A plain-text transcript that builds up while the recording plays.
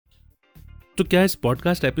तो क्या इस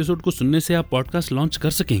पॉडकास्ट एपिसोड को सुनने से आप पॉडकास्ट लॉन्च कर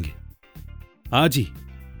सकेंगे आज ही?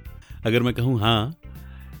 अगर मैं कहूं हाँ,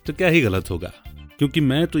 तो क्या ही गलत होगा, क्योंकि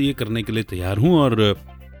मैं तो ये करने के लिए तैयार हूं और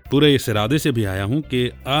पूरे इस इरादे से भी आया हूं कि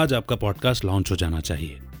आज आपका पॉडकास्ट लॉन्च हो जाना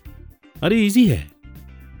चाहिए। अरे इजी है,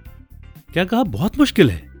 क्या कहा? बहुत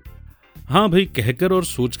मुश्किल है? हाँ भाई, कहकर और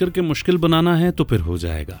सोचकर के मुश्किल बनाना है तो फिर हो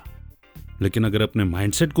जाएगा, लेकिन अगर अपने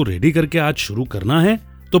माइंडसेट को रेडी करके आज शुरू करना है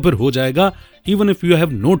तो फिर हो जाएगा, even if you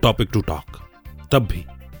have no topic to talk. तब भी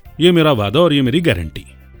ये मेरा वादा और ये मेरी गारंटी।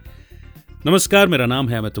 नमस्कार, मेरा नाम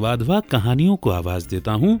है अमित वाधवा, कहानियों को आवाज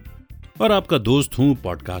देता हूं और आपका दोस्त हूं,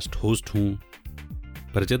 पॉडकास्ट होस्ट हूं।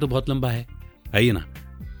 परिचय तो बहुत लंबा है, आइए ना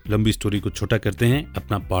लंबी स्टोरी को छोटा करते हैं,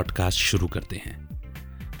 अपना पॉडकास्ट शुरू करते हैं।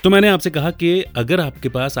 तो मैंने आपसे कहा कि अगर आपके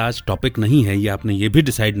पास आज टॉपिक नहीं है या आपने ये भी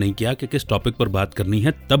डिसाइड नहीं किया कि किस टॉपिक पर बात करनी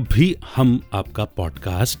है, तब भी हम आपका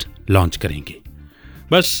पॉडकास्ट लॉन्च करेंगे।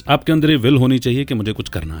 बस आपके अंदर ये विल होनी चाहिए कि मुझे कुछ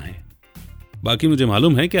करना है। बाकी मुझे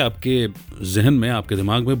मालूम है कि आपके जहन में, आपके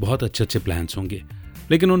दिमाग में बहुत अच्छे अच्छे प्लान्स होंगे,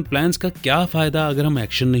 लेकिन उन प्लान्स का क्या फ़ायदा अगर हम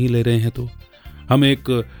एक्शन नहीं ले रहे हैं तो? हम एक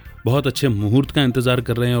बहुत अच्छे मुहूर्त का इंतज़ार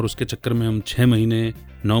कर रहे हैं और उसके चक्कर में हम 6 महीने,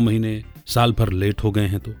 9 महीने, साल भर लेट हो गए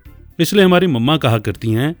हैं। तो इसलिए हमारी मम्मा कहा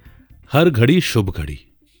करती हैं, हर घड़ी शुभ घड़ी।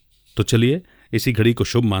 तो चलिए इसी घड़ी को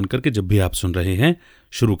शुभ मान करके जब भी आप सुन रहे हैं,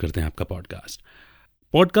 शुरू करते हैं आपका पॉडकास्ट।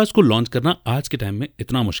 पॉडकास्ट को लॉन्च करना आज के टाइम में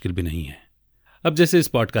इतना मुश्किल भी नहीं है। अब जैसे इस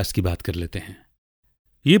पॉडकास्ट की बात कर लेते हैं।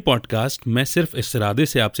 ये पॉडकास्ट मैं सिर्फ इस इरादे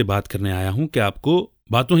से आपसे बात करने आया हूं कि आपको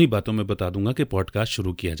बातों ही बातों में बता दूंगा कि पॉडकास्ट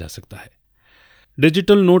शुरू किया जा सकता है।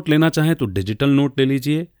 डिजिटल नोट लेना चाहें तो डिजिटल नोट ले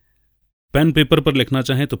लीजिए, पेन पेपर पर लिखना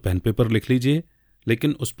चाहें तो पेन पेपर लिख लीजिए,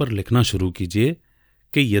 लेकिन उस पर लिखना शुरू कीजिए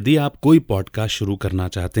कि यदि आप कोई पॉडकास्ट शुरू करना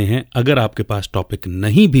चाहते हैं, अगर आपके पास टॉपिक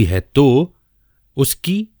नहीं भी है तो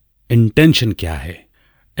उसकी इंटेंशन क्या है।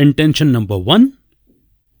 Intention number 1,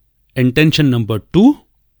 intention number 2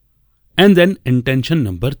 and then intention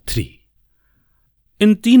number 3।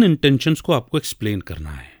 इन 3 इंटेंशंस को आपको एक्सप्लेन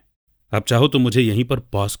करना है। आप चाहो तो मुझे यहीं पर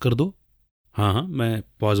पॉज कर दो। हाँ, मैं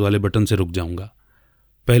पॉज वाले बटन से रुक जाऊंगा।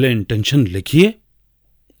 पहले इंटेंशन लिखिए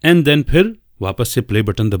एंड देन फिर वापस से प्ले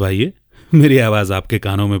बटन दबाइए, मेरी आवाज आपके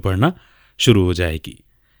कानों में पड़ना शुरू हो जाएगी।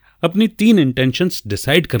 अपनी 3 इंटेंशंस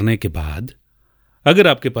डिसाइड करने के बाद अगर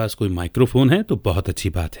आपके पास कोई माइक्रोफोन है तो बहुत अच्छी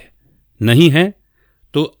बात है, नहीं है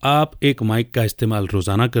तो आप एक माइक का इस्तेमाल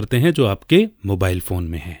रोजाना करते हैं जो आपके मोबाइल फोन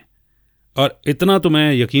में है। और इतना तो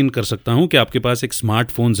मैं यकीन कर सकता हूं कि आपके पास एक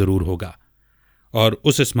स्मार्टफोन जरूर होगा, और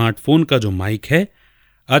उस स्मार्टफोन का जो माइक है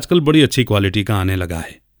आजकल बड़ी अच्छी क्वालिटी का आने लगा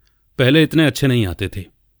है। पहले इतने अच्छे नहीं आते थे।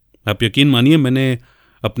 आप यकीन मानिए, मैंने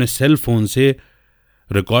अपने सेल फोन से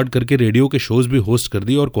रिकॉर्ड करके रेडियो के शोज भी होस्ट कर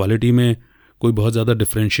दिए और क्वालिटी में कोई बहुत ज़्यादा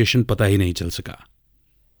डिफरेंशिएशन पता ही नहीं चल सका।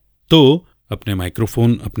 तो अपने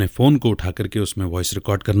माइक्रोफोन, अपने फ़ोन को उठा करके उसमें वॉइस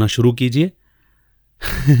रिकॉर्ड करना शुरू कीजिए।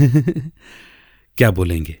 क्या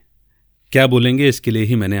बोलेंगे, क्या बोलेंगे, इसके लिए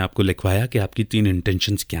ही मैंने आपको लिखवाया कि आपकी 3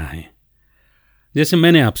 इंटेंशंस क्या हैं। जैसे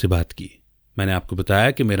मैंने आपसे बात की, मैंने आपको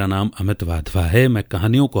बताया कि मेरा नाम अमित वाधवा है, मैं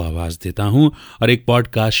कहानियों को आवाज़ देता हूं और एक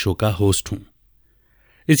पॉडकास्ट शो का होस्ट हूं।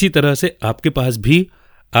 इसी तरह से आपके पास भी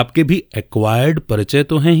आपके भी एक्वायर्ड परिचय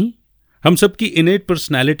तो हैं ही। हम सबकी इनेट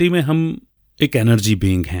पर्सनैलिटी में हम एक एनर्जी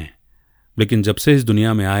बीइंग हैं, लेकिन जब से इस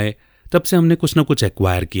दुनिया में आए तब से हमने कुछ ना कुछ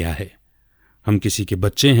एक्वायर किया है। हम किसी के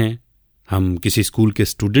बच्चे हैं, हम किसी स्कूल के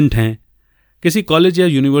स्टूडेंट हैं, किसी कॉलेज या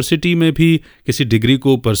यूनिवर्सिटी में भी किसी डिग्री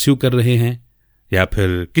को परस्यू कर रहे हैं, या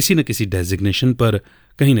फिर किसी न किसी डेजिग्नेशन पर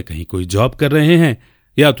कहीं ना कहीं कोई जॉब कर रहे हैं,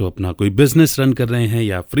 या तो अपना कोई बिजनेस रन कर रहे हैं,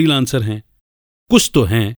 या फ्रीलांसर हैं। कुछ तो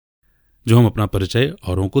हैं जो हम अपना परिचय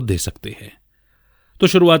औरों को दे सकते हैं। तो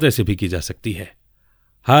शुरुआत ऐसे भी की जा सकती है,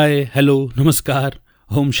 हाय, हेलो, नमस्कार,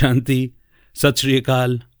 ओम शांति, सत श्री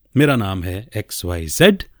अकाल, मेरा नाम है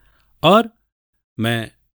XYZ और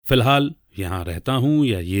मैं फिलहाल यहाँ रहता हूँ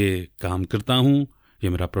या ये काम करता हूँ, ये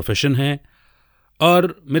मेरा प्रोफेशन है,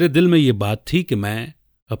 और मेरे दिल में ये बात थी कि मैं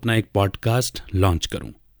अपना एक पॉडकास्ट लॉन्च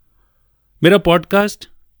करूं। मेरा पॉडकास्ट,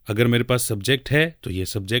 अगर मेरे पास सब्जेक्ट है तो ये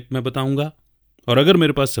सब्जेक्ट मैं बताऊंगा, और अगर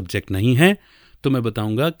मेरे पास सब्जेक्ट नहीं है तो मैं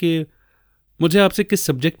बताऊंगा कि मुझे आपसे किस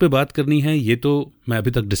सब्जेक्ट पे बात करनी है। ये तो मैं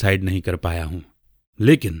अभी तक डिसाइड नहीं कर पाया हूं,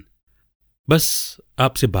 लेकिन बस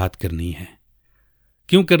आपसे बात करनी है।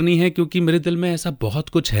 क्यों करनी है? क्योंकि मेरे दिल में ऐसा बहुत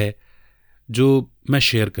कुछ है जो मैं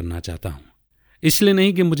शेयर करना चाहता हूं। इसलिए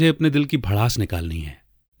नहीं कि मुझे अपने दिल की भड़ास निकालनी है,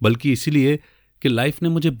 बल्कि इसीलिए कि लाइफ ने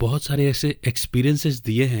मुझे बहुत सारे ऐसे एक्सपीरियंसेस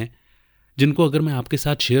दिए हैं जिनको अगर मैं आपके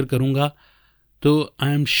साथ शेयर करूंगा तो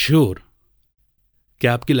आई एम श्योर कि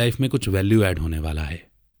आपकी लाइफ में कुछ वैल्यू ऐड होने वाला है।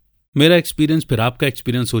 मेरा एक्सपीरियंस फिर आपका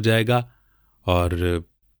एक्सपीरियंस हो जाएगा, और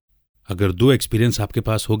अगर 2 एक्सपीरियंस आपके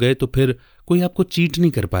पास हो गए तो फिर कोई आपको चीट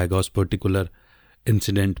नहीं कर पाएगा उस पर्टिकुलर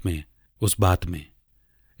इंसिडेंट में, उस बात में।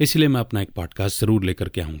 इसलिए मैं अपना एक पॉडकास्ट ज़रूर लेकर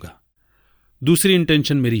के आऊँगा। दूसरी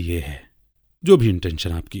इंटेंशन मेरी ये है, जो भी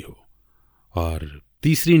इंटेंशन आपकी हो। और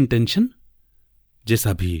तीसरी इंटेंशन,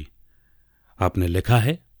 जैसा भी आपने लिखा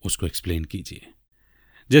है उसको एक्सप्लेन कीजिए।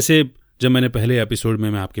 जैसे जब मैंने पहले एपिसोड में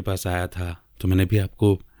मैं आपके पास आया था तो मैंने भी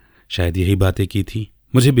आपको शायद यही बातें की थी।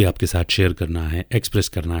 मुझे भी आपके साथ शेयर करना है, एक्सप्रेस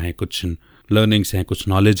करना है, कुछ लर्निंग्स हैं, कुछ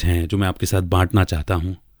नॉलेज हैं जो मैं आपके साथ बांटना चाहता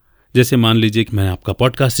हूँ। जैसे मान लीजिए कि मैं आपका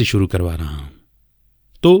पॉडकास्ट ही शुरू करवा रहा हूँ,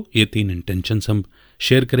 तो ये 3 इंटेंशंस हम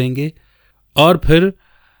शेयर करेंगे और फिर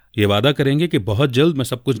ये वादा करेंगे कि बहुत जल्द मैं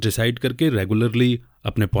सब कुछ डिसाइड करके रेगुलरली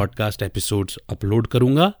अपने पॉडकास्ट एपिसोड्स अपलोड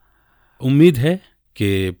करूँगा। उम्मीद है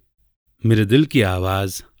कि मेरे दिल की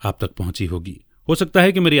आवाज़ आप तक पहुँची होगी। हो सकता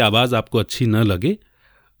है कि मेरी आवाज़ आपको अच्छी न लगे,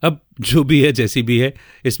 अब जो भी है जैसी भी है,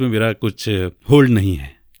 इसमें मेरा कुछ होल्ड नहीं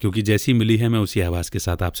है, क्योंकि जैसी मिली है मैं उसी आवाज़ के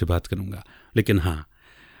साथ आपसे बात करूँगा। लेकिन हाँ,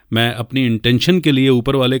 मैं अपनी इंटेंशन के लिए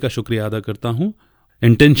ऊपर वाले का शुक्रिया अदा करता हूँ।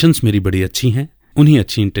 इंटेंशंस मेरी बड़ी अच्छी हैं, उन्हीं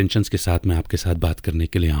अच्छी इंटेंशंस के साथ मैं आपके साथ बात करने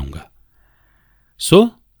के लिए आऊँगा। सो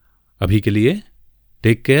अभी के लिए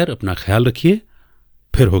टेक केयर, अपना ख्याल रखिए,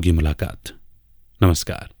 फिर होगी मुलाकात।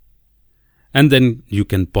 नमस्कार। And then you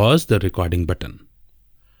can pause the recording button.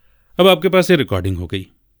 अब आपके पास ये रिकॉर्डिंग हो गई।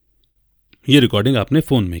 ये रिकॉर्डिंग आपने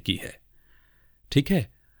फ़ोन में की है, ठीक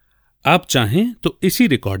है। आप चाहें तो इसी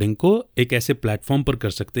रिकॉर्डिंग को एक ऐसे प्लेटफॉर्म पर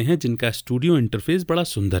कर सकते हैं जिनका स्टूडियो इंटरफेस बड़ा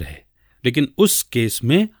सुंदर है, लेकिन उस केस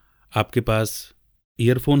में आपके पास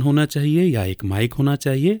ईयरफोन होना चाहिए या एक माइक होना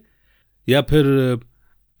चाहिए, या फिर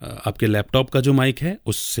आपके लैपटॉप का जो माइक है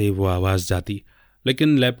उससे वो आवाज़ जाती।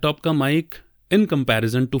 लेकिन लैपटॉप का mic in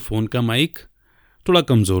comparison to phone का माइक थोड़ा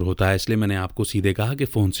कमज़ोर होता है, इसलिए मैंने आपको सीधे कहा कि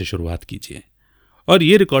फ़ोन से शुरुआत कीजिए। और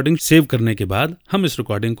ये रिकॉर्डिंग सेव करने के बाद हम इस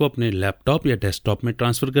रिकॉर्डिंग को अपने लैपटॉप या डेस्कटॉप में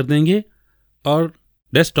ट्रांसफ़र कर देंगे और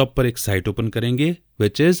डेस्कटॉप पर एक साइट ओपन करेंगे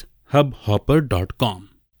विच इज़ hubhopper.com।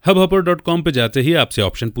 hubhopper.com पे जाते ही आपसे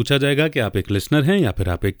ऑप्शन पूछा जाएगा कि आप एक लिसनर हैं या फिर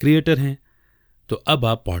आप एक क्रिएटर हैं। तो अब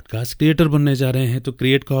आप पॉडकास्ट क्रिएटर बनने जा रहे हैं तो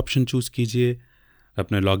क्रिएट का ऑप्शन चूज़ कीजिए,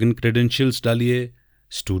 अपने लॉगिन क्रेडेंशियल्स डालिए,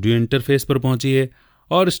 स्टूडियो इंटरफेस पर पहुंचिए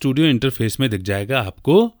और स्टूडियो इंटरफेस में दिख जाएगा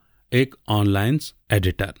आपको एक ऑनलाइन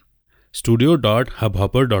एडिटर,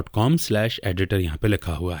 studio.hubhopper.com/editor यहाँ पे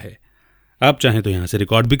लिखा हुआ है। आप चाहें तो यहाँ से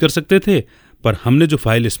रिकॉर्ड भी कर सकते थे, पर हमने जो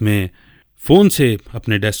फाइल इसमें फ़ोन से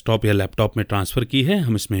अपने डेस्कटॉप या लैपटॉप में ट्रांसफ़र की है,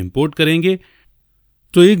 हम इसमें इंपोर्ट करेंगे।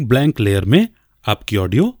 तो एक ब्लैंक लेयर में आपकी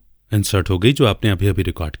ऑडियो इंसर्ट हो गई जो आपने अभी अभी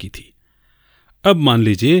रिकॉर्ड की थी। अब मान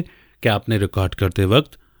लीजिए कि आपने रिकॉर्ड करते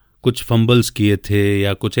वक्त कुछ फंबल्स किए थे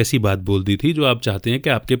या कुछ ऐसी बात बोल दी थी जो आप चाहते हैं कि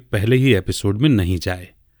आपके पहले ही एपिसोड में नहीं जाए।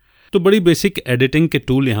 तो बड़ी बेसिक एडिटिंग के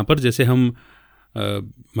टूल यहाँ पर, जैसे हम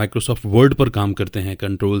माइक्रोसॉफ्ट वर्ड पर काम करते हैं,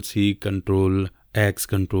 Ctrl+C, Ctrl+X,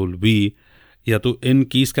 Ctrl+V, या तो इन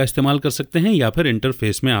कीज़ का इस्तेमाल कर सकते हैं या फिर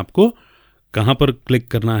इंटरफेस में आपको कहाँ पर क्लिक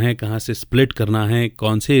करना है, कहाँ से स्प्लिट करना है,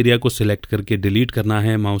 कौन से एरिया को सिलेक्ट करके डिलीट करना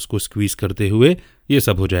है माउस को स्क्वीज़ करते हुए, ये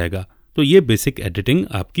सब हो जाएगा। तो ये बेसिक एडिटिंग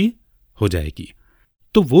आपकी हो जाएगी।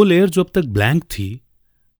 तो वो लेयर जो अब तक ब्लैंक थी,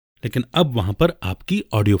 लेकिन अब वहाँ पर आपकी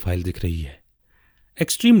ऑडियो फाइल दिख रही है।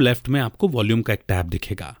 एक्सट्रीम लेफ्ट में आपको वॉल्यूम का एक टैब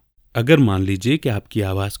दिखेगा। अगर मान लीजिए कि आपकी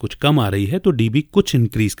आवाज़ कुछ कम आ रही है तो डीबी कुछ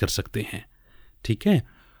इंक्रीज कर सकते हैं, ठीक है।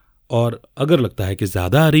 और अगर लगता है कि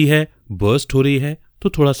ज़्यादा आ रही है, बर्स्ट हो रही है, तो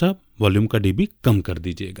थोड़ा सा वॉल्यूम का डीबी कम कर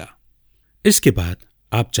दीजिएगा। इसके बाद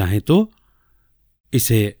आप चाहें तो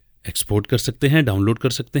इसे एक्सपोर्ट कर सकते हैं, डाउनलोड कर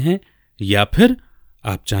सकते हैं, या फिर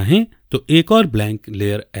आप चाहें तो एक और ब्लैंक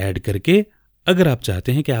लेयर ऐड करके, अगर आप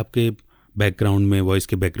चाहते हैं कि आपके बैकग्राउंड में, वॉइस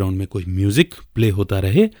के बैकग्राउंड में कोई म्यूज़िक प्ले होता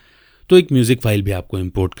रहे, तो एक म्यूज़िक फाइल भी आपको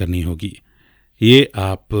इंपोर्ट करनी होगी। ये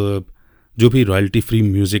आप जो भी रॉयल्टी फ्री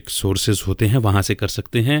म्यूज़िक सोर्सेज होते हैं वहाँ से कर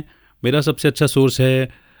सकते हैं। मेरा सबसे अच्छा सोर्स है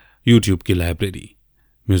यूट्यूब की library,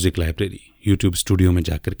 music library, YouTube studio में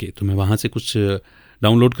जाकर के। तो मैं वहाँ से कुछ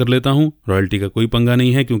डाउनलोड कर लेता हूँ। रॉयल्टी का कोई पंगा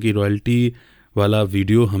नहीं है, क्योंकि रॉयल्टी वाला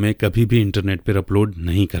वीडियो हमें कभी भी इंटरनेट पर अपलोड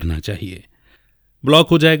नहीं करना चाहिए। ब्लॉक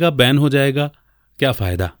हो जाएगा, बैन हो जाएगा, क्या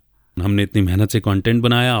फ़ायदा। हमने इतनी मेहनत से कंटेंट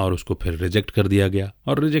बनाया और उसको फिर रिजेक्ट कर दिया गया,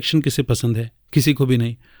 और रिजेक्शन किसे पसंद है, किसी को भी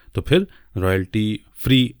नहीं। तो फिर रॉयल्टी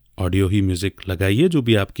फ्री ऑडियो ही म्यूज़िक लगाइए, जो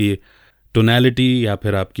भी आपकी टोनैलिटी या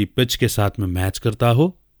फिर आपकी पिच के साथ में मैच करता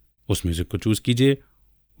हो, उस म्यूज़िक को चूज़ कीजिए।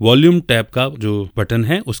 वॉल्यूम टैब का जो बटन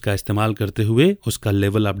है उसका इस्तेमाल करते हुए उसका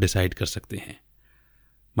लेवल आप डिसाइड कर सकते हैं।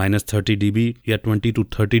 -30 dB या 20 to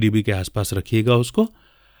 30 dB के आसपास रखिएगा उसको,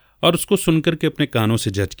 और उसको सुनकर के अपने कानों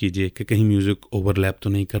से जज कीजिए कि कहीं म्यूज़िक ओवरलैप तो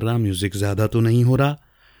नहीं कर रहा, म्यूज़िक ज़्यादा तो नहीं हो रहा,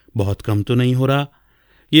 बहुत कम तो नहीं हो रहा।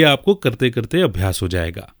 ये आपको करते करते अभ्यास हो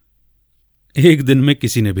जाएगा, एक दिन में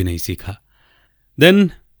किसी ने भी नहीं सीखा।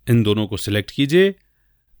 देन इन दोनों को सिलेक्ट कीजिए,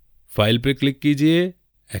 फाइल पे क्लिक कीजिए,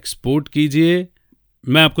 एक्सपोर्ट कीजिए।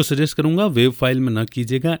 मैं आपको सजेस्ट करूंगा वेव फाइल में ना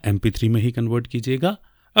कीजिएगा, MP3 में ही कन्वर्ट कीजिएगा।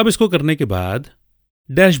 अब इसको करने के बाद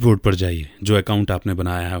डैशबोर्ड पर जाइए, जो अकाउंट आपने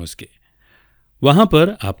बनाया है उसके। वहां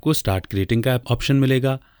पर आपको स्टार्ट क्रिएटिंग का ऑप्शन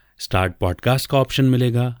मिलेगा, स्टार्ट पॉडकास्ट का ऑप्शन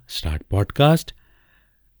मिलेगा, स्टार्ट पॉडकास्ट।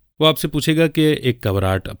 वो आपसे पूछेगा कि एक कवर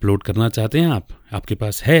आर्ट अपलोड करना चाहते हैं आप, आपके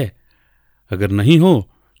पास है? अगर नहीं हो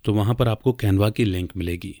तो वहां पर आपको कैनवा की लिंक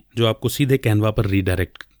मिलेगी, जो आपको सीधे कैनवा पर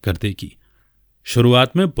रीडायरेक्ट कर देगी।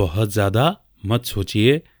 शुरुआत में बहुत ज़्यादा मत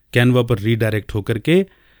सोचिए, कैनवा पर रीडायरेक्ट होकर के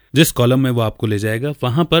जिस कॉलम में वो आपको ले जाएगा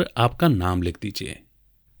वहां पर आपका नाम लिख दीजिए।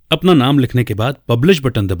 अपना नाम लिखने के बाद पब्लिश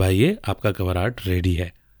बटन दबाइए, आपका कवर आर्ट रेडी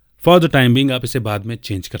है। फॉर द टाइम बिंग आप इसे बाद में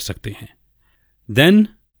चेंज कर सकते हैं। देन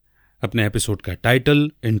अपने एपिसोड का टाइटल,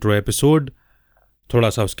 इंट्रो एपिसोड, थोड़ा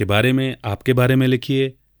सा उसके बारे में, आपके बारे में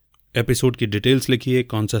लिखिए, एपिसोड की डिटेल्स लिखिए,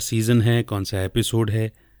 कौन सा सीजन है, कौन सा एपिसोड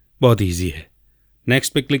है, बहुत ईजी है।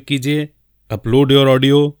 नेक्स्ट पे क्लिक कीजिए, अपलोड योर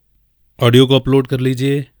ऑडियो को अपलोड कर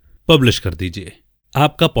लीजिए, पब्लिश कर दीजिए।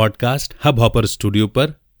 आपका पॉडकास्ट हब हॉपर स्टूडियो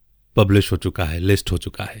पर पब्लिश हो चुका है, लिस्ट हो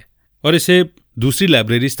चुका है। और इसे दूसरी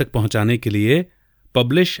लाइब्रेरीज तक पहुंचाने के लिए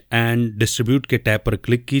पब्लिश एंड डिस्ट्रीब्यूट के टैब पर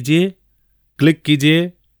क्लिक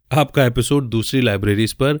कीजिए। आपका एपिसोड दूसरी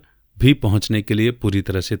लाइब्रेरीज पर भी पहुंचने के लिए पूरी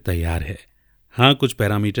तरह से तैयार है। हाँ, कुछ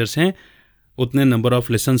पैरामीटर्स हैं, उतने नंबर ऑफ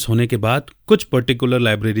लिसन्स होने के बाद कुछ पर्टिकुलर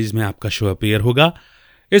लाइब्रेरीज में आपका शो अपीयर होगा।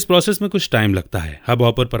 इस प्रोसेस में कुछ टाइम लगता है। हब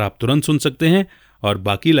हॉपर पर आप तुरंत सुन सकते हैं और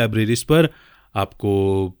बाकी लाइब्रेरीज पर आपको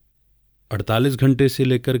 48 घंटे से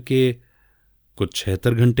लेकर के कुछ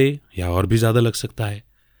 76 घंटे या और भी ज़्यादा लग सकता है।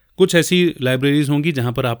 कुछ ऐसी लाइब्रेरीज होंगी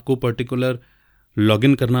जहां पर आपको पर्टिकुलर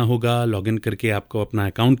लॉगिन करना होगा, लॉगिन करके आपको अपना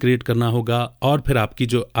अकाउंट क्रिएट करना होगा और फिर आपकी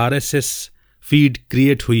जो RSS फीड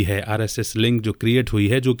क्रिएट हुई है, RSS लिंक जो क्रिएट हुई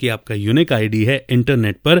है, जो कि आपका यूनिक आईडी है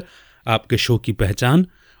इंटरनेट पर आपके शो की पहचान,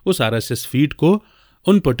 उस RSS फीड को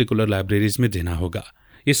उन पर्टिकुलर लाइब्रेरीज में देना होगा।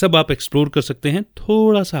 ये सब आप एक्सप्लोर कर सकते हैं,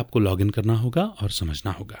 थोड़ा सा आपको लॉगिन करना होगा और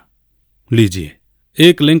समझना होगा। लीजिए,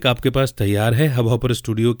 एक लिंक आपके पास तैयार है हब हॉपर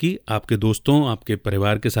स्टूडियो की, आपके दोस्तों, आपके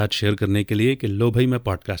परिवार के साथ शेयर करने के लिए कि लो भाई मैं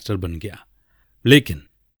पॉडकास्टर बन गया। लेकिन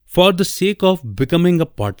for the sake of becoming a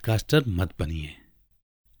podcaster मत बनिए।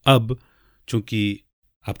 अब चूंकि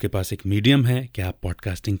आपके पास एक मीडियम है कि आप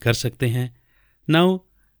पॉडकास्टिंग कर सकते हैं, नाउ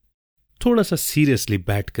थोड़ा सा सीरियसली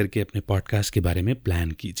बैठ करके अपने पॉडकास्ट के बारे में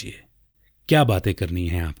प्लान कीजिए। क्या बातें करनी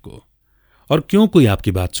है आपको और क्यों कोई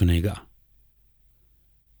आपकी बात सुनेगा?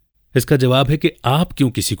 इसका जवाब है कि आप क्यों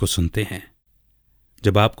किसी को सुनते हैं।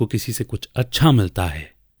 जब आपको किसी से कुछ अच्छा मिलता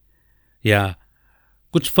है या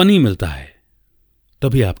कुछ फनी मिलता है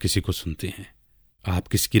तभी आप किसी को सुनते हैं। आप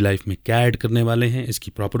किसकी लाइफ में क्या ऐड करने वाले हैं,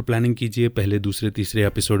 इसकी प्रॉपर प्लानिंग कीजिए। पहले, दूसरे, तीसरे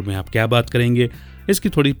एपिसोड में आप क्या बात करेंगे, इसकी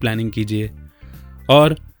थोड़ी प्लानिंग कीजिए।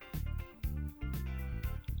 और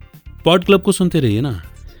पॉड क्लब को सुनते रहिए ना,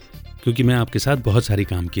 क्योंकि मैं आपके साथ बहुत सारी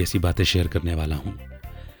काम की ऐसी बातें शेयर करने वाला हूं।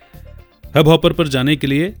 हब हॉपर पर जाने के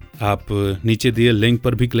लिए आप नीचे दिए लिंक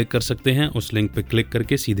पर भी क्लिक कर सकते हैं। उस लिंक पर क्लिक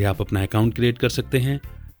करके सीधे आप अपना अकाउंट क्रिएट कर सकते हैं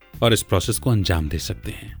और इस प्रोसेस को अंजाम दे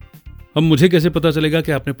सकते हैं। अब मुझे कैसे पता चलेगा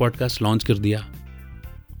कि आपने पॉडकास्ट लॉन्च कर दिया?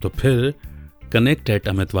 तो फिर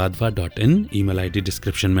connect@amitwadva.in ईमेल आईडी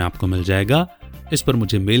डिस्क्रिप्शन में आपको मिल जाएगा। इस पर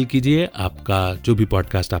मुझे मेल कीजिए आपका जो भी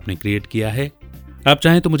पॉडकास्ट आपने क्रिएट किया है। आप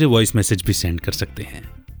चाहें तो मुझे वॉइस मैसेज भी सेंड कर सकते हैं।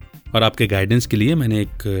 और आपके गाइडेंस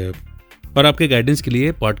के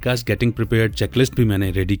लिए पॉडकास्ट गेटिंग प्रिपेयर्ड चेकलिस्ट भी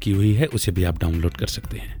मैंने रेडी की हुई है, उसे भी आप डाउनलोड कर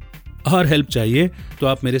सकते हैं। और हेल्प चाहिए तो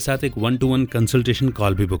आप मेरे साथ एक 1-to-1 कंसल्टेशन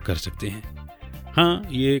कॉल भी बुक कर सकते हैं। हाँ,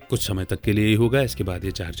 ये कुछ समय तक के लिए ही होगा, इसके बाद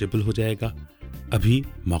ये चार्जेबल हो जाएगा। अभी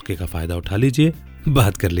मौके का फायदा उठा लीजिए,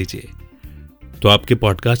 बात कर लीजिए। तो आपके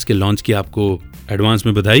पॉडकास्ट के लॉन्च की आपको एडवांस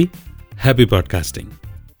में बधाई। Happy podcasting.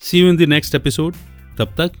 See you in the next episode.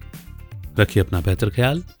 तब तक रखिए अपना बेहतर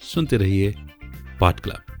ख्याल, सुनते रहिए पॉड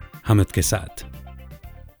क्लब अमित के साथ।